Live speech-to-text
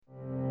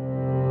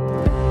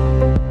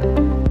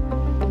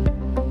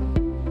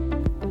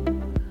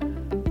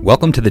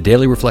Welcome to the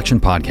Daily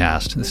Reflection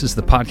Podcast. This is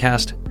the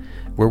podcast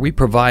where we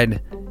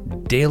provide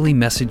daily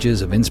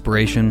messages of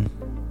inspiration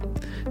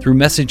through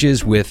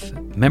messages with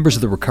members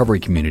of the recovery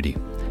community,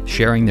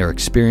 sharing their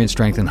experience,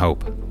 strength, and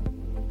hope.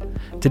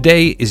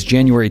 Today is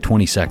January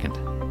 22nd.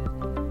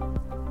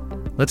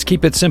 Let's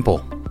keep it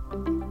simple.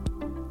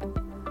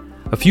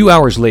 A few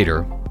hours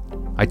later,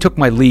 I took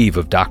my leave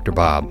of Dr.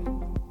 Bob.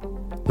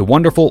 The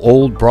wonderful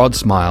old broad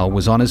smile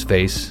was on his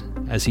face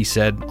as he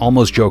said,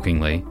 almost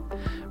jokingly,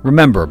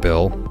 "Remember,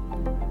 Bill,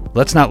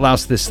 let's not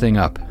louse this thing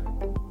up.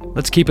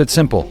 Let's keep it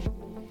simple."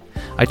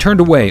 I turned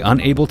away,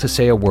 unable to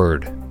say a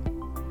word.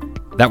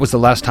 That was the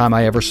last time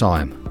I ever saw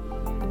him.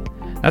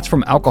 That's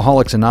from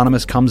Alcoholics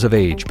Anonymous Comes of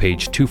Age,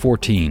 page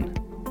 214.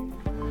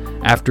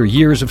 After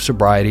years of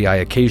sobriety, I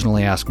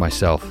occasionally ask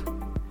myself,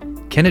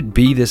 can it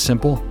be this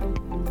simple?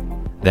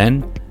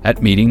 Then,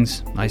 at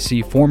meetings, I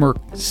see former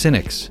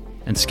cynics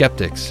and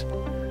skeptics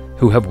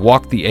who have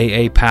walked the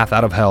AA path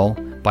out of hell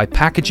by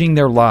packaging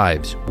their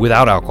lives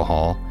without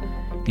alcohol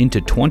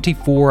into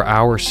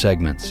 24-hour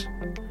segments,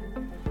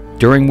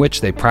 during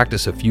which they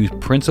practice a few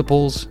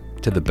principles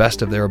to the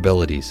best of their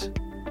abilities.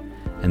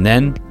 And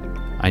then,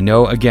 I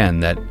know again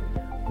that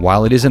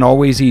while it isn't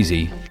always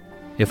easy,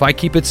 if I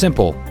keep it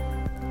simple,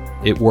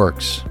 it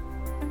works.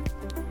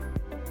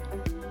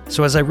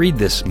 So as I read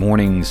this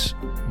morning's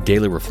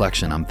daily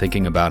reflection, I'm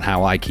thinking about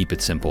how I keep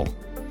it simple.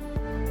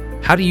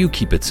 How do you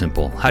keep it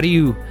simple? How do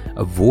you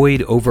avoid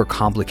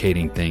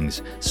overcomplicating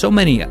things? So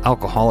many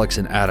alcoholics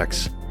and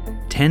addicts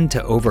tend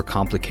to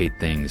overcomplicate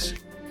things.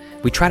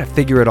 We try to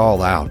figure it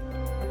all out,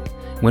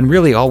 when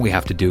really all we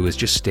have to do is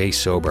just stay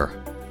sober.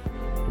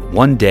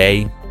 One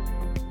day,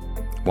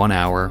 1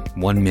 hour,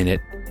 1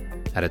 minute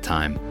at a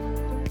time.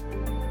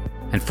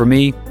 And for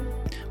me,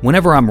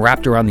 whenever I'm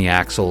wrapped around the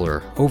axle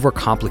or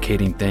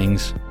overcomplicating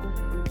things,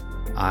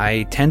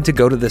 I tend to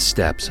go to the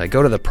steps. I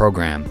go to the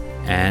program,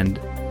 and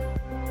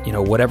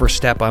whatever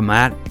step I'm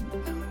at,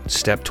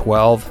 step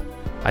 12,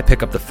 I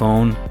pick up the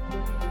phone,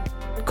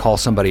 call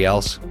somebody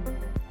else,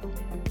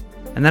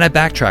 and then I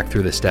backtrack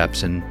through the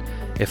steps. And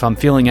if I'm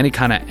feeling any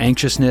kind of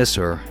anxiousness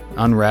or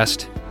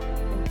unrest,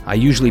 I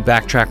usually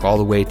backtrack all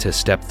the way to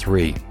step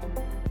 3,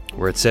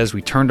 where it says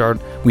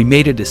we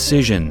made a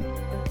decision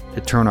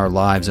to turn our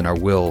lives and our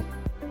will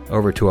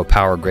over to a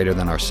power greater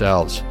than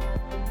ourselves.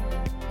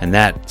 And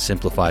that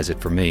simplifies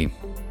it for me.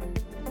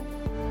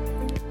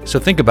 So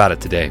think about it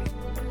today.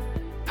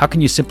 How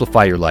can you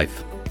simplify your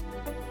life?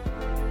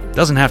 It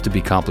doesn't have to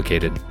be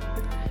complicated.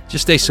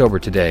 Just stay sober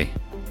today.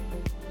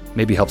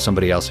 Maybe help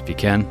somebody else if you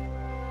can.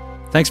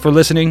 Thanks for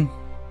listening.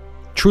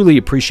 Truly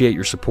appreciate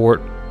your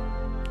support.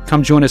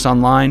 Come join us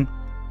online.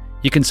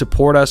 You can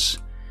support us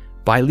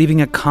by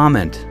leaving a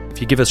comment.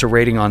 If you give us a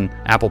rating on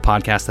Apple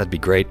Podcasts, that'd be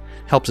great.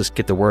 Helps us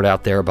get the word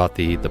out there about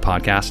the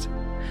podcast.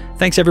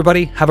 Thanks,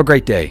 everybody. Have a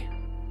great day.